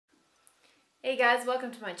Hey guys,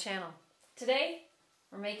 welcome to my channel. Today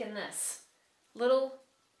we're making this little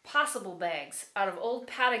possible bags out of old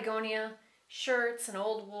Patagonia shirts and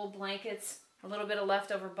old wool blankets, a little bit of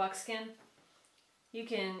leftover buckskin. You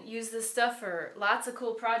can use this stuff for lots of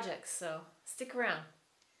cool projects, so stick around.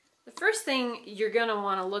 The first thing you're going to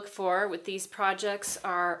want to look for with these projects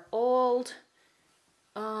are old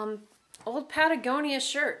Patagonia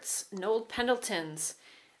shirts and old Pendletons.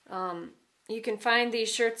 You can find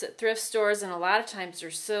these shirts at thrift stores, and a lot of times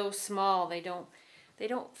they're so small they don't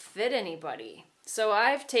fit anybody. So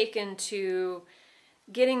I've taken to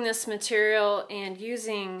getting this material and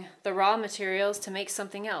using the raw materials to make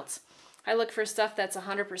something else. I look for stuff that's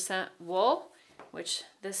 100% wool, which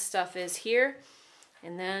this stuff is here,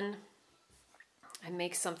 and then I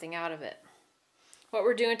make something out of it. What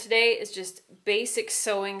we're doing today is just basic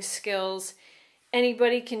sewing skills.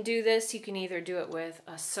 Anybody can do this. You can either do it with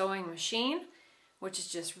a sewing machine, which is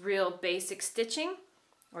just real basic stitching,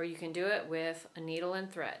 or you can do it with a needle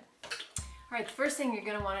and thread. All right, the first thing you're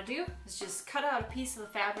going to want to do is just cut out a piece of the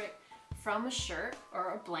fabric from a shirt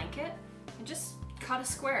or a blanket and just cut a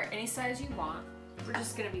square any size you want. We're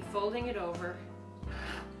just going to be folding it over.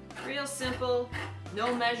 Real simple,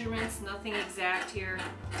 no measurements, nothing exact here.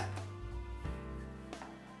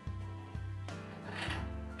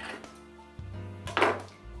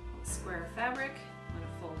 Square of fabric, I'm going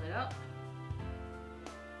to fold it up.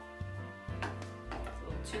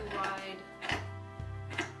 It's a little too wide.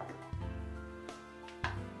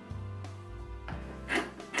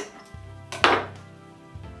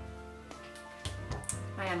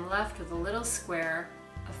 I am left with a little square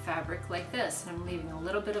of fabric like this, and I'm leaving a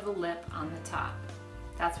little bit of a lip on the top.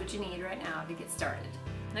 That's what you need right now to get started.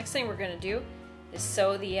 Next thing we're going to do is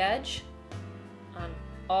sew the edge on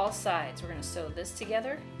all sides. We're going to sew this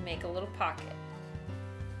together, make a little pocket.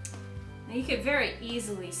 Now you could very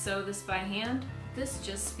easily sew this by hand. This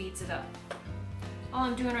just speeds it up. All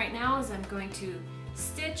I'm doing right now is I'm going to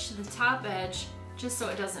stitch the top edge just so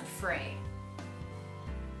it doesn't fray.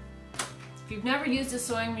 If you've never used a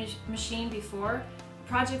sewing machine before, a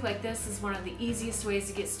project like this is one of the easiest ways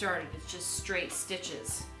to get started. It's just straight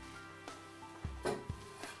stitches.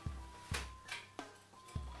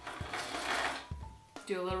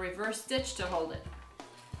 Do a little reverse stitch to hold it.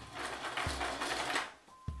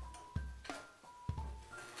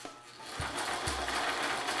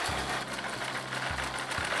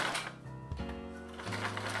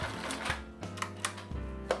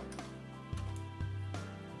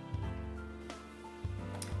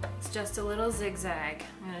 It's just a little zigzag.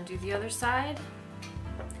 I'm going to do the other side.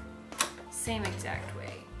 Same exact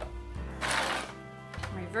way.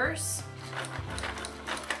 Reverse.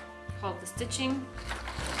 Hold the stitching.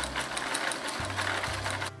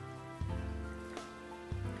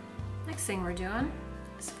 Next thing we're doing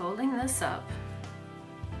is folding this up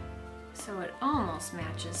so it almost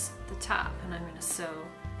matches the top, and I'm going to sew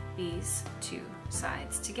these two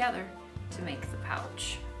sides together to make the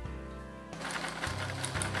pouch.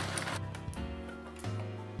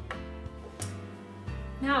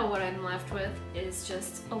 Now what I'm left with is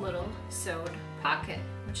just a little sewed pocket,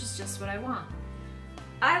 which is just what I want.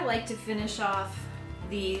 I like to finish off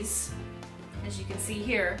these, as you can see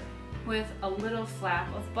here, with a little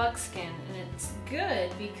flap of buckskin, and it's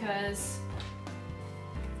good because,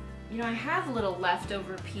 you know, I have little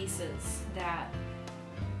leftover pieces that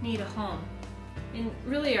need a home, and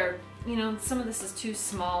really are, you know, some of this is too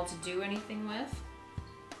small to do anything with.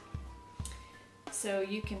 So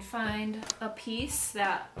you can find a piece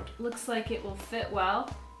that looks like it will fit well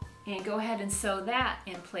and go ahead and sew that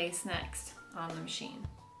in place next on the machine.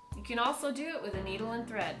 You can also do it with a needle and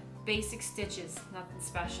thread. Basic stitches, nothing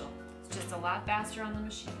special. It's just a lot faster on the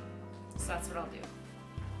machine. So that's what I'll do.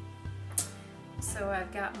 So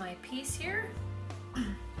I've got my piece here.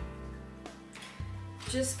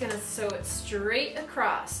 Just gonna sew it straight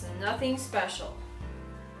across, nothing special.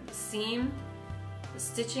 The seam, the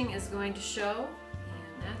stitching is going to show,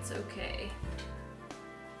 and that's okay.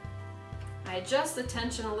 I adjust the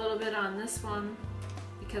tension a little bit on this one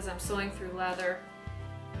because I'm sewing through leather.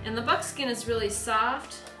 And the buckskin is really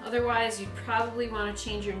soft, otherwise you'd probably want to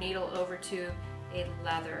change your needle over to a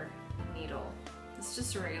leather needle. It's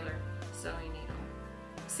just a regular sewing needle.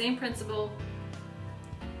 Same principle.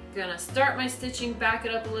 Gonna start my stitching, back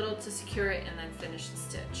it up a little to secure it, and then finish the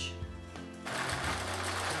stitch.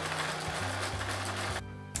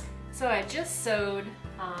 So I just sewed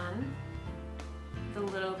on the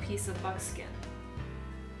little piece of buckskin.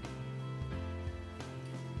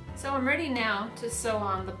 So I'm ready now to sew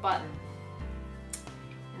on the button.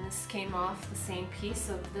 And this came off the same piece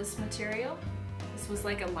of this material. This was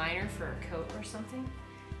like a liner for a coat or something.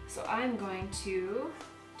 So I'm going to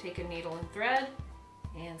take a needle and thread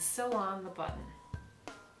and sew on the button.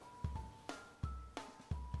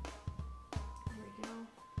 There we go.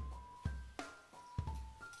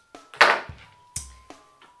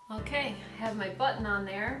 Okay, I have my button on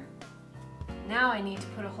there. Now I need to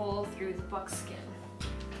put a hole through the buckskin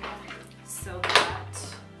so that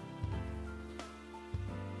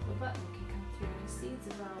the button can come through. The seed's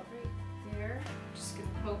about right there. Just gonna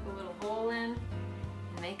poke a little hole in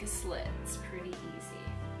and make a slit. It's pretty easy.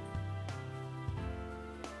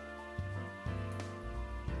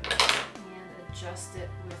 And adjust it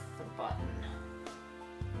with the button.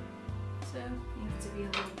 So it needs to be a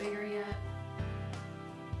little bigger yet.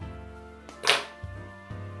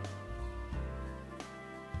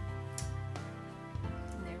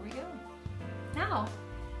 Now,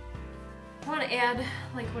 I want to add,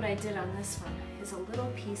 like what I did on this one, is a little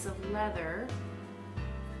piece of leather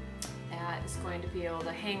that is going to be able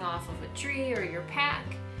to hang off of a tree or your pack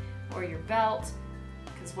or your belt,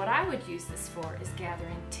 because what I would use this for is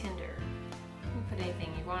gathering tinder. You can put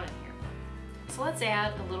anything you want in here. So let's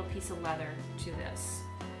add a little piece of leather to this.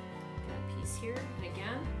 Got a piece here, and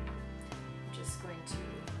again, I'm just going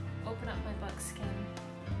to open up my buckskin.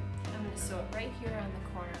 I'm going to sew it right here on the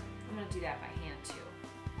corner. I'm going to do that by hand too.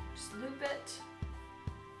 Just loop it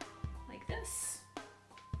like this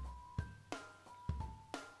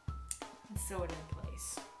and sew it in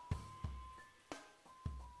place.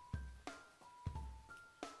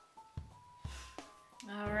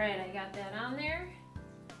 All right, I got that on there.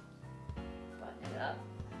 Button it up.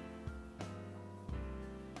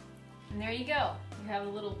 And there you go. You have a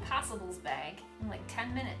little possibles bag in like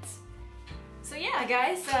 10 minutes. So yeah,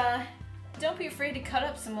 guys, don't be afraid to cut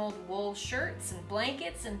up some old wool shirts and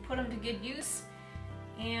blankets and put them to good use.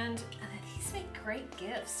 And these make great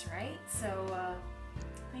gifts, right? So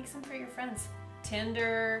make some for your friends.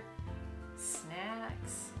 Tinder,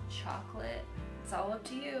 snacks, chocolate, it's all up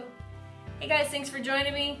to you. Hey guys, thanks for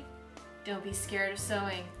joining me. Don't be scared of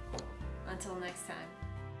sewing. Until next time.